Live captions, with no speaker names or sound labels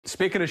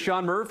Speaking of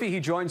Sean Murphy, he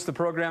joins the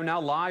program now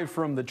live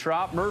from the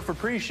Trop. Murph,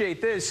 appreciate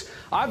this.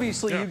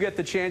 Obviously, you get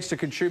the chance to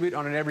contribute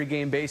on an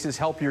every-game basis,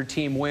 help your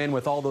team win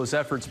with all those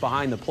efforts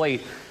behind the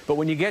plate. But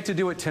when you get to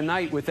do it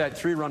tonight with that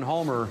 3-run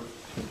homer,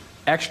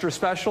 extra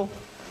special?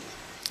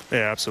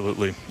 Yeah,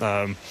 absolutely.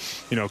 Calling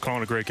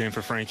a great game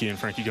for Frankie, and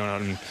Frankie going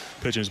out and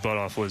pitching his butt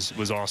off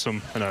was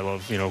awesome. And I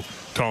love,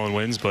 calling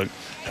wins, but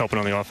helping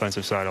on the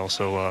offensive side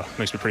also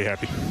makes me pretty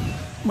happy.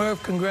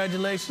 Murph,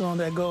 congratulations on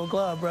that Gold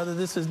Glove, brother.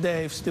 This is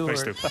Dave Stewart.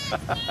 Thanks,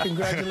 Dave.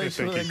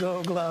 Congratulations on that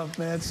Gold Glove,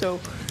 man. So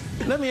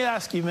let me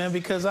ask you, man,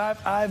 because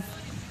I've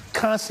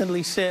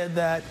constantly said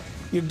that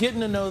you're getting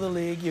to know the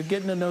league, you're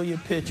getting to know your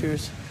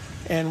pitchers,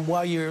 and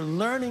while you're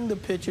learning the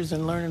pitchers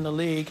and learning the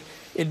league,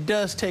 it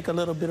does take a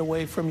little bit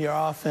away from your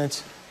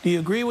offense. Do you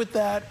agree with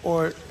that,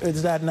 or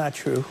is that not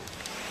true?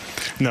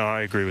 No,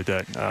 I agree with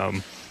that.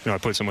 I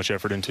put so much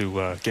effort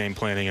into game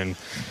planning and,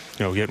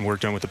 getting work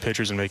done with the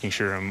pitchers and making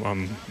sure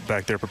I'm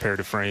back there prepared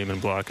to frame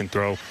and block and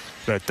throw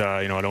that,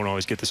 I don't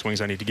always get the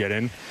swings I need to get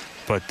in.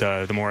 But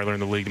the more I learn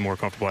the league, the more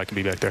comfortable I can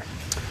be back there.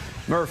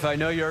 Murph, I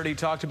know you already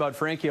talked about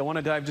Frankie. I want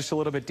to dive just a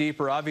little bit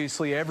deeper.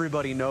 Obviously,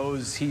 everybody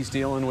knows he's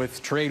dealing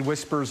with trade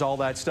whispers, all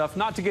that stuff.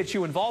 Not to get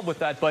you involved with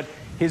that, but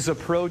his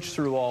approach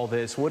through all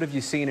this, what have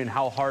you seen and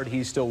how hard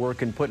he's still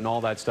working, putting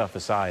all that stuff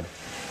aside?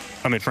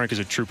 I mean, Frank is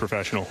a true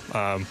professional.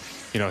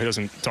 He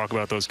doesn't talk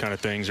about those kind of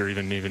things or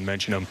even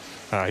mention them.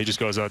 He just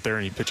goes out there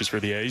and he pitches for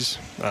the A's,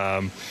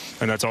 and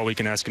that's all we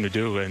can ask him to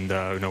do. And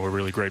we're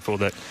really grateful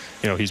that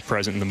he's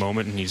present in the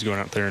moment and he's going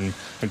out there and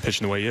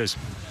pitching the way he is.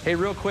 Hey,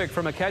 real quick,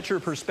 from a catcher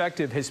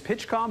perspective, has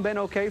PitchCom been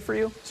okay for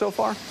you so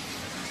far?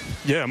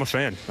 Yeah, I'm a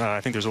fan.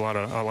 I think there's a lot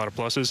of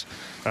pluses.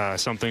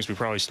 Some things we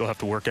probably still have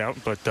to work out,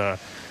 but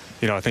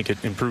I think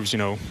it improves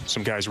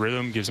some guys'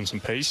 rhythm, gives them some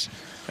pace,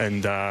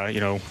 and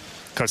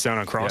cuts down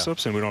on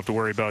cross-ups, and we don't have to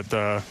worry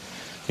about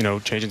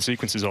changing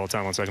sequences all the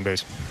time on second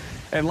base.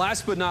 And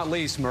last but not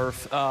least,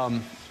 Murph,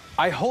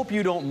 I hope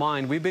you don't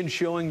mind. We've been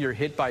showing your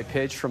hit by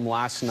pitch from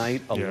last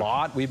night a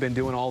lot. We've been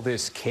doing all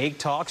this cake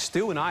talk.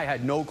 Stu and I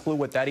had no clue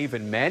what that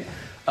even meant.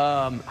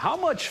 How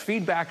much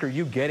feedback are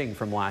you getting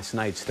from last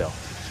night still?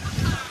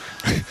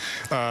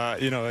 I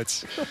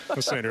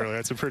was saying earlier,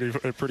 that's a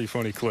pretty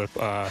funny clip.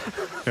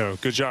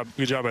 Good job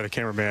by the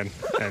cameraman.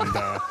 And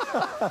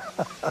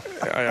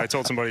I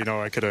told somebody,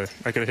 I could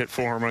have hit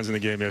 4 home runs in the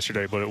game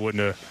yesterday, but it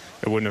wouldn't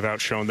have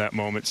outshone that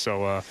moment.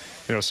 So,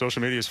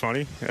 social media is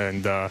funny,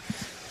 and I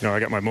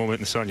got my moment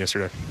in the sun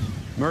yesterday.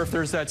 Murph,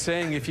 there's that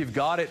saying, if you've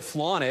got it,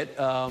 flaunt it.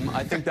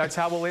 I think that's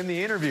how we'll end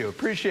the interview.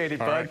 Appreciate it,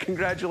 bud. Right.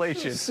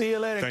 Congratulations. See you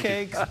later,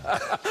 Thank Cakes.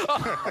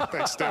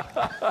 Thanks, Steph.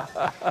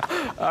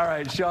 All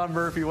right, Sean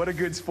Murphy, what a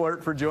good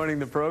sport for joining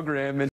the program.